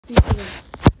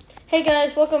Hey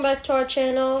guys, welcome back to our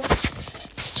channel.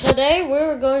 Today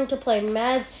we're going to play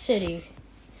Mad City.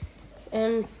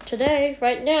 And today,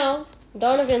 right now,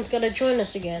 Donovan's going to join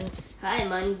us again. Hi,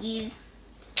 monkeys.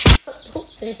 Don't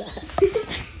say that.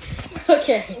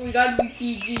 Okay. We gotta be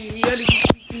PG. We gotta be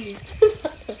PG.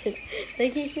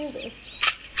 Thank you for this.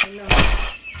 I know.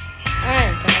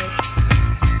 Alright, guys.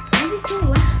 Why is it so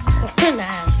loud? We're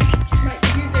nice. My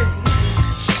ears are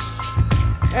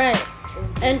bleeding. Alright.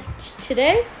 And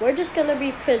today, we're just going to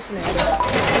be prisoners. In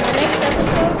the next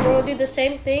episode, we'll do the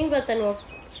same thing, but then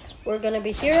we're going to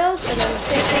be heroes. And then the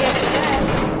same thing after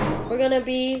that, we're going to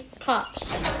be cops.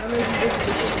 I'm gonna be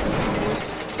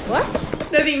What?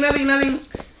 Nothing.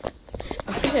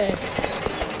 Okay.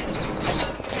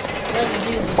 Let's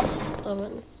do this.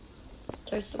 Logan.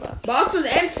 Search the box. Box was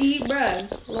empty, bruh.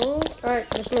 No? Alright,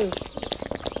 let's move.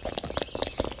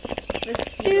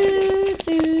 Let's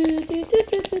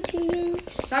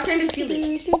Stop trying to steal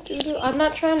it. I'm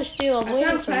not trying to steal. I'm I waiting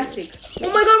found for you. plastic. Oh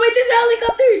my god, wait, there's a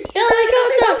helicopter!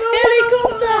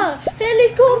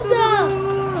 Helicopter!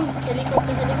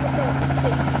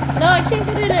 No, I can't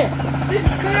get in it. This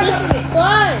cut out of it.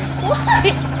 Fly!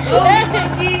 Oh,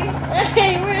 monkey!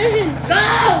 Hey, we're in. Go!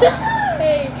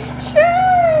 Hey,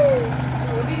 sure.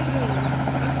 What are you doing?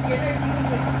 I'm scared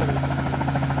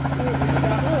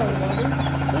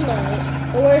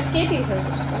We're escaping her.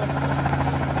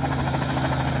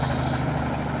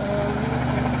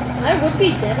 I would be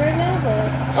dead right now, but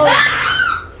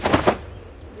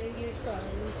sorry,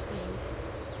 we screamed.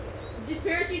 Did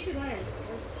parachute to land?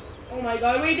 Oh my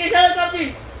god, wait, there's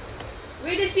helicopters!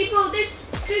 Wait, there's people, there's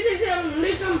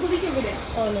some police over there.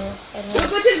 Oh no, I Don't don't.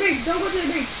 go to the bridge, don't go to the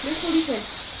bridge. There's policemen.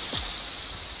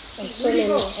 I'm Where'd you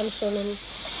go? swimming.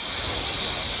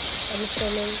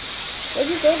 Where'd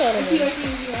you go, Donovan? I see,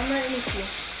 I'm right next to you.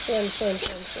 Swim.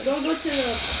 Don't go to the...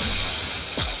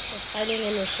 Hiding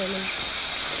in the swimming.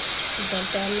 Dun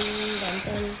dun dun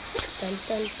dun dun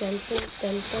dun dun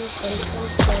dun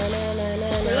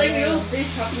dun They're like little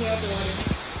fish hopping out the water.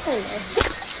 I know.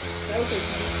 That was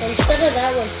like... Instead of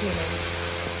that one, humans.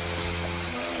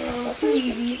 That's too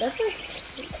easy. That's like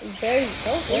very.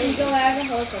 There you go, I have a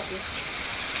helicopter.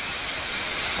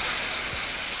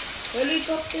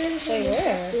 Helicopter. Wait,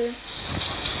 where?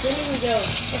 Where do we go?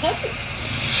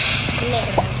 I'm not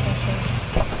gonna ask questions.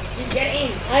 Just get in.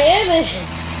 I am in.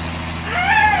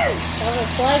 Ah! That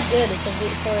would fly good. It's a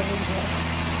for a video.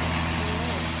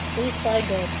 Please fly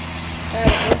good.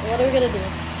 Alright, what are we gonna do?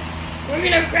 We're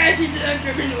gonna crash into the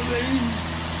criminal base.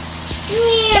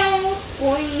 Meow.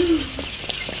 Boing.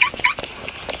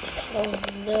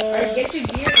 Alright, get your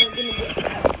gear and we're gonna get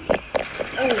out of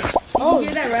here. Oh, did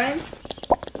you hear that rhyme?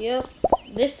 Yep.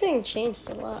 This thing changed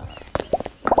a lot.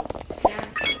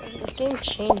 This game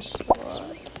changed a lot.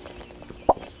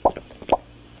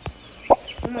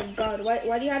 Oh my god,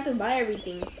 why do you have to buy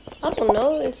everything? I don't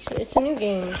know. It's a new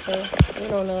game, so we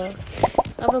don't know.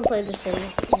 I haven't played this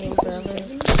game forever.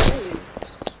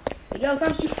 Yo,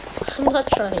 stop shooting. I'm not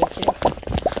trying to.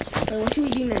 What should we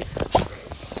do next?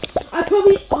 I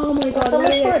probably... Oh my god, why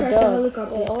did I crash the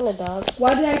helicopter? Wait, I want a dog.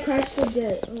 Why did I crash the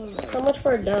jet? Oh my god. How much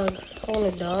for a dog? I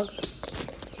want a dog.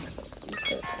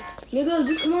 Nigga,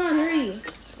 just come on, hurry.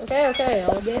 Okay.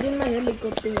 I'll get in my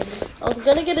helicopter. I was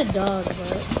gonna get a dog,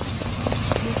 but...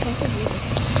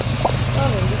 Oh,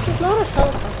 this is not a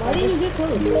helicopter. Why didn't you get close?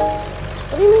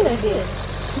 What do you mean I did?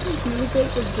 You take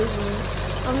the Disney.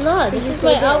 I'm not. This is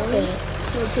my outfit.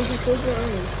 No, take your clothes your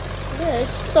army. Yeah,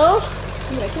 so...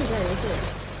 Yeah, I can drive, that's it.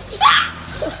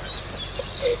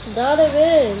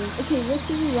 Donovan. Okay, what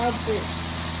should we rob first?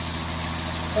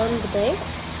 On the bank?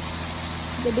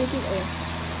 The baking oil.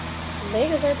 The bank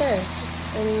is right there.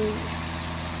 And...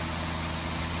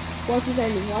 Watch your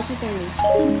timing.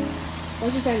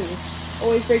 Oh,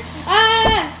 wait, frick.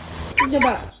 Ah! Jump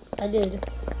out. I did.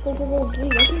 Go. Wait,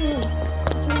 I can't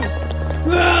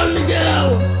run. Run,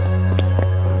 go!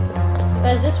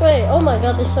 Guys, this way. Oh my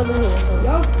god, there's so many of them.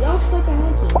 Y'all suck at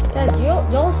hacking. Guys,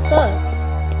 y'all suck.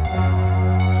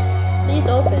 Please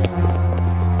open.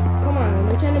 Come on,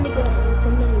 we're trying to make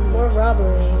something. More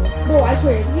robbery. Bro, I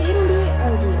swear, if you don't do it,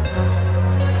 I'll do it.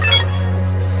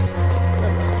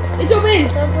 It's open!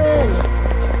 It's open.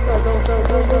 Go.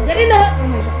 Get in the... Oh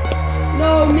my god.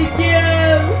 No,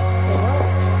 Miguel!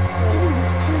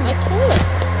 I can't.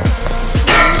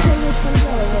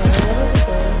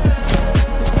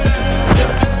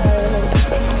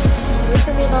 Wait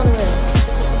for me on the way.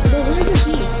 Where's the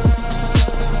key?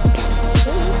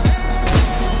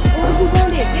 Oh, who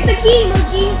found it? Get the key,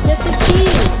 monkey! Get the key.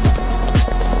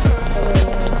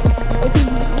 Okay,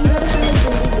 you gotta find the key.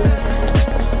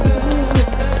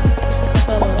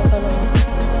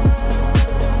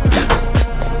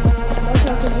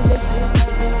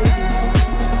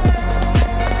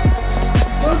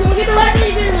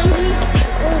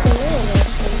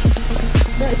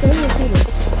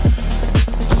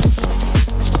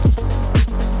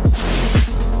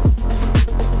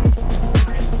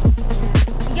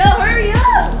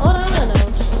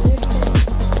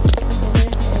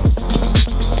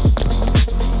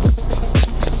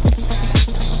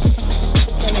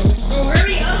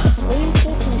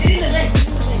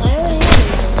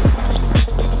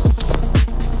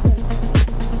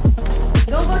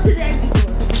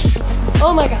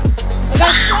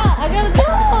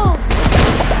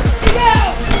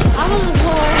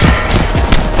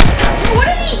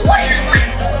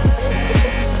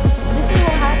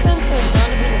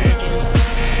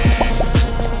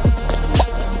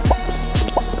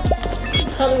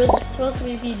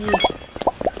 GG.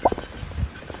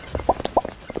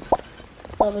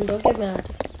 Donovan, don't get mad.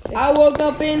 I woke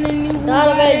up in the new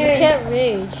Donovan, you can't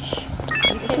rage.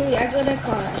 Okay, I got a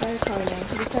car. I got a car now.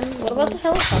 What about the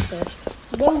helicopter?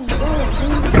 Go.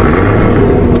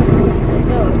 Let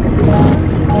go.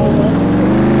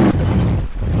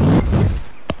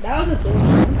 That was a thing.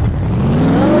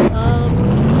 No,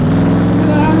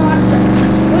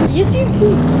 what? Yes, you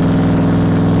too.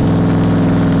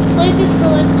 Play this for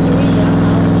like 3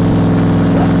 hours.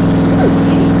 What?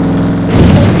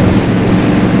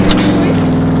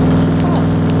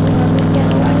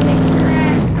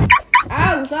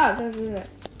 Ow, stop.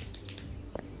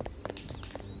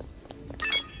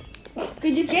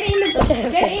 Okay, just get in the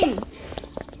get in.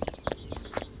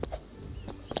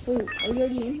 Wait, are you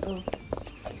already in? Oh.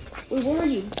 Wait, where are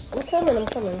you? I'm coming.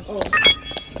 Oh.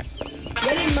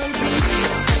 Get in, monkey.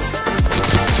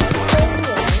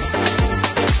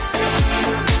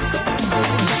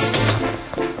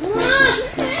 Come on!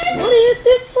 What do you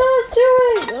think I'm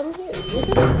doing? I'm here.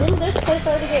 Didn't this place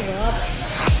already get robbed?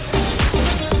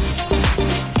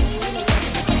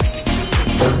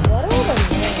 What are the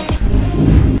masks?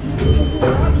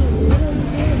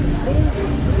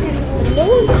 No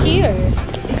one's here.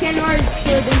 You can't hard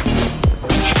for them.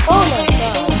 Oh my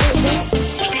god.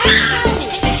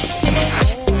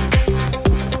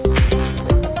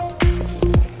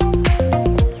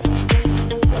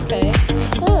 Okay.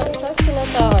 Oh, it's actually not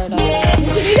that hard.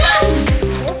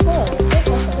 What's up?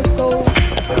 Let's go.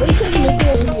 What are you taking this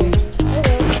over here?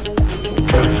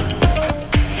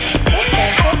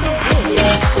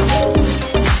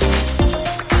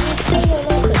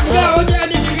 Yeah, we're trying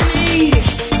to do grenade.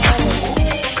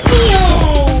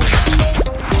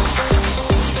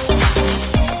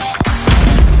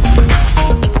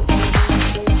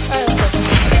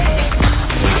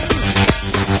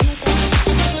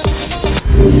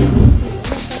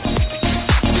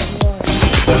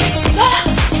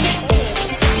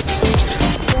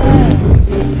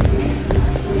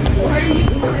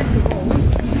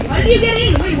 Why did you get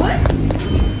in? Wait, what?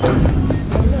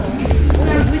 Oh,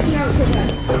 I'm glitching out so bad.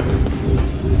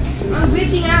 I'm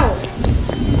glitching out.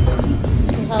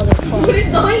 This is how they're fun. What is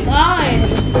going on?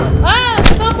 Ah!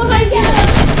 Stop behind you!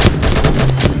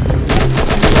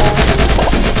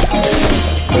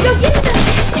 We don't get that.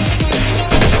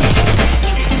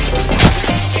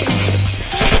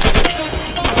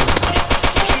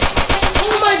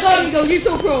 Oh my god, Miguel, you're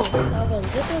so pro. Alvin,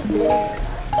 this is...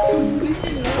 We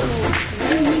said no.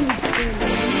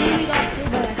 We got this,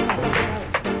 but I can't.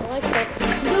 I like that.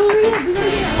 Go hurry up, we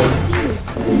gotta get out of this.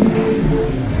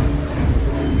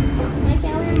 I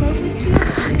can't remote with you.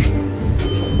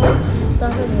 What's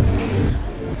that in the place?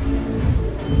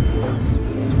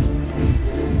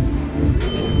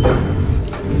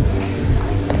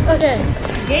 Okay.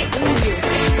 Get in here.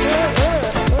 Where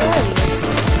are you?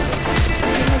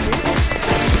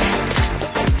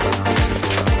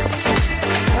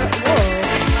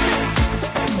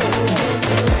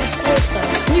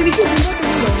 Hey, we can do that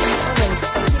window.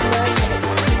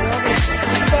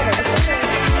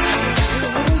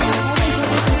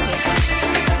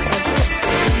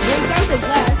 Break down the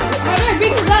glass. How do I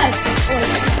break the glass?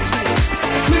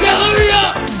 Miguel, hurry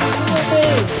up!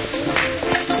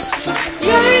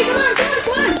 Miguel, hurry! Come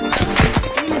on!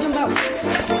 I'm gonna jump out.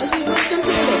 Let's jump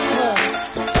together.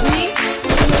 3, 2,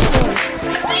 1.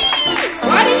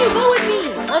 Why didn't you go with me?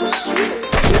 I'm shooting.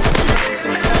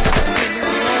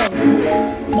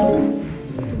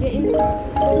 Get in the car.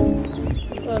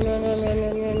 Run.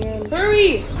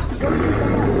 Hurry!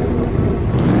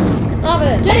 Stop it.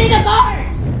 Get in the car!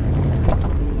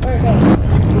 Alright, go.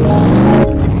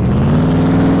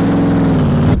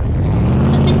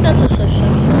 I think that's a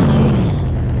successful heist.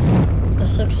 The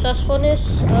successfulness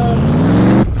of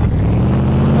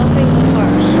stopping the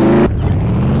cars.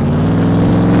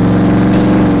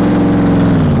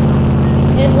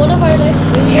 In one of our next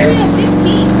Area videos,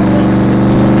 15.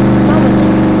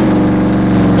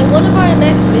 in one of our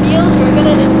next videos, we're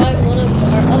gonna invite one of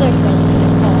our other friends to the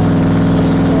call.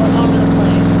 So we're all gonna play.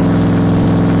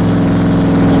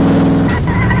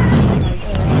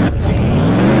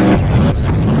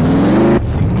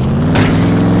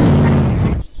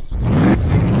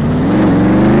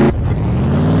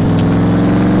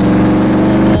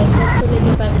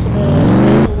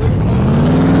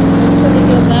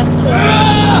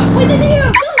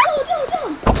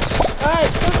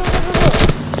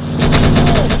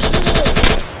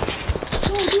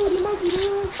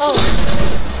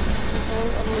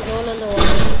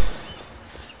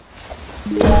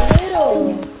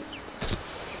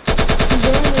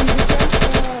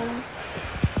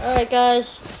 Alright guys,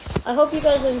 I hope you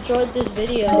guys enjoyed this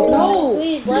video. No.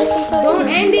 Please like and subscribe. Don't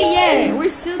end it yet. We're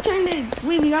still trying to.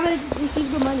 Wait, we gotta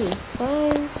receive the money.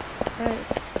 Fine. Alright.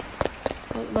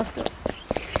 Let's go.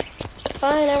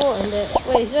 Fine, I won't end it.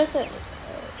 Wait, is that the...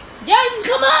 Yes,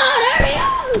 come on, hurry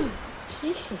up.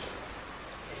 Jeez.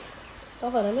 Oh,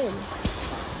 but I'm in.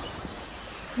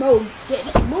 Mo, get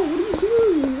it. Mo, what are you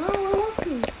doing? No, I want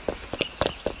to.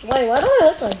 Wait, why do I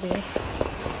look like this?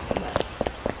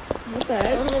 What the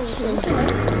heck? I'm a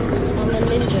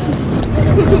ninja.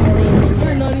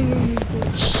 You're not even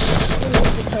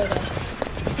Dakota.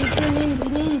 Super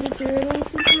Ninja Turtle.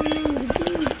 Super Ninja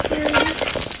Turtle.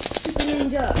 Super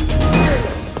Ninja.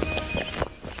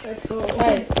 Let's go.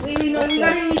 Alright. Wait, no, we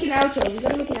gotta make an outro. We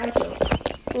gotta make an outro.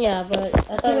 Yeah, but I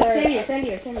thought Send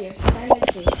here.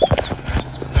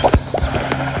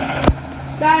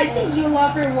 Guys, thank you a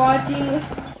lot for watching.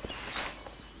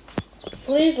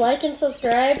 please like and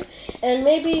subscribe, and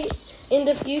maybe in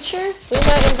the future we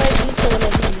might invite you to one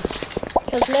of these.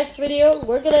 Because next video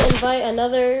we're gonna invite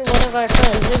another one of our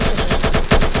friends into this.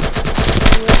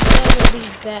 And it's gonna be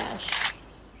Bash.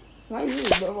 Why me,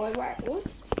 bro? What?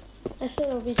 I said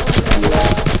it'll be fun.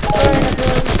 Alright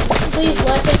everyone, please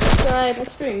like and subscribe.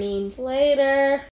 That's pretty mean. Later.